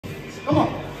Come on.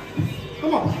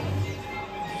 Come on.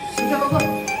 Kita lakukan.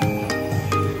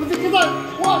 Kita.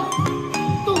 1,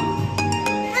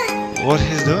 2. What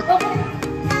he's doing?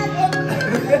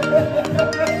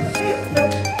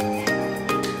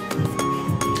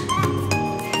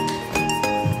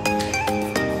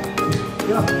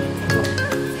 Yeah.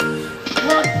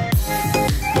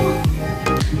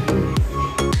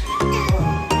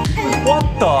 What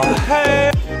the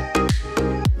heck?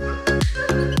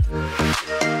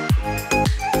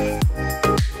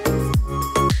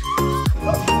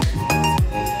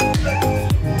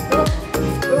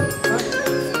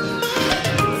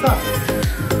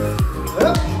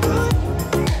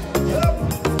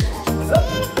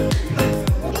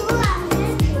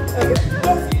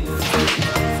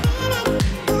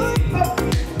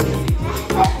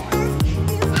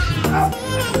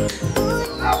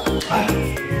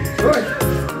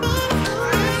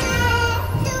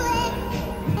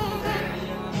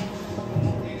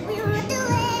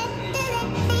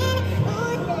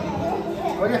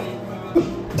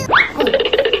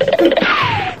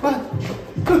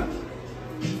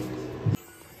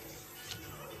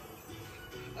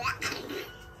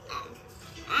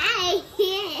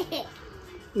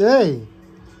 Hey,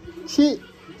 she,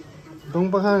 Dong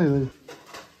पका नहीं मुझे।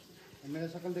 मेरा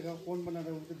शक्ल देखा कौन बना रहा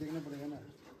है उसको देखना पड़ेगा ना।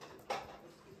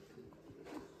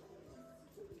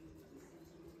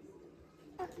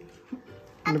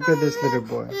 Look at this little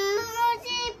boy.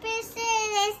 मुझे पैसे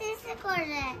ऐसे कर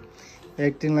रहा है।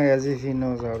 Acting like as if he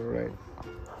knows how to write.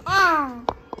 Oh,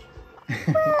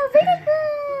 very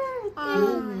good.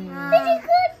 Very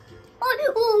good.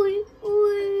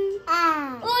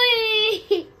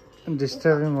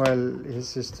 Disturb him while his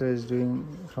sister is doing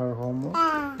her homework.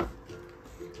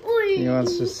 He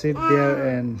wants to sit there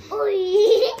and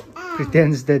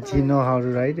pretends that he knows how to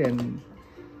write and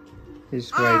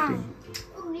he's writing.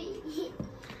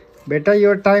 Beta,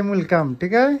 your time will come,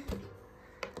 okay?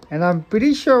 And I'm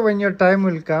pretty sure when your time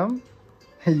will come,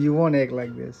 you won't act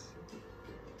like this.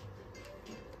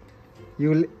 You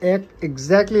will act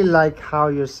exactly like how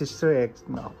your sister acts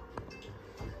now.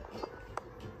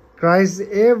 Cries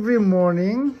every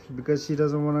morning because she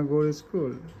doesn't want to go to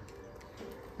school.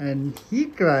 And he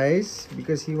cries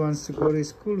because he wants to go to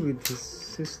school with his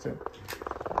sister.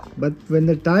 But when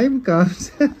the time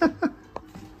comes,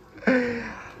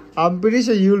 I'm pretty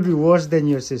sure you'll be worse than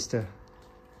your sister.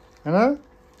 Hello?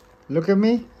 Look at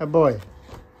me, a boy.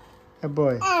 A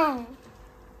boy.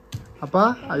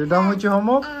 Appa, are you done with your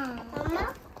homework?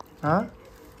 Mama, Huh?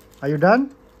 Are you done?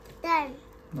 done.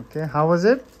 Okay, how was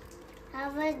it? How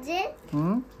was it?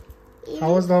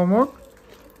 How was the homework?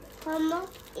 Homework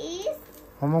is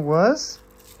Homework was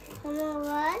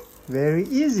very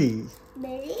easy.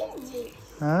 very easy.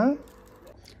 Huh?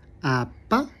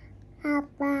 Apa?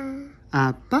 Papa,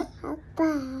 Apa? Papa,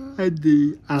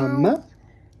 Adi. Ama?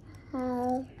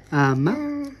 Ama?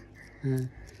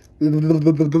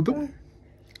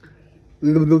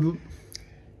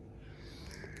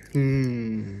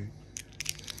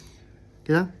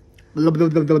 Kira?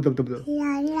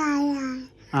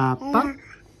 Apa?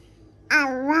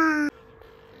 Allah.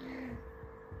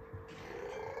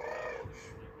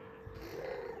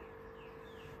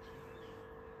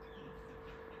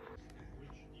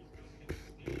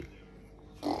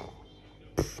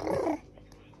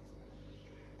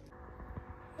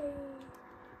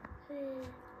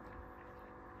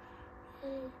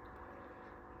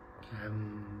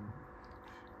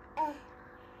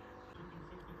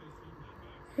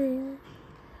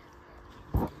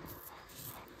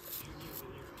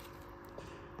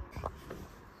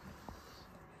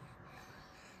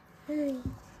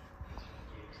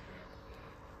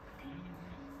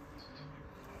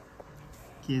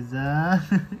 Kiza.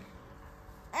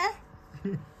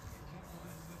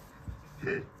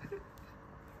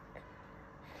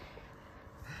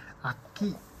 Aki.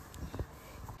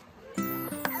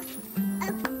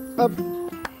 Up.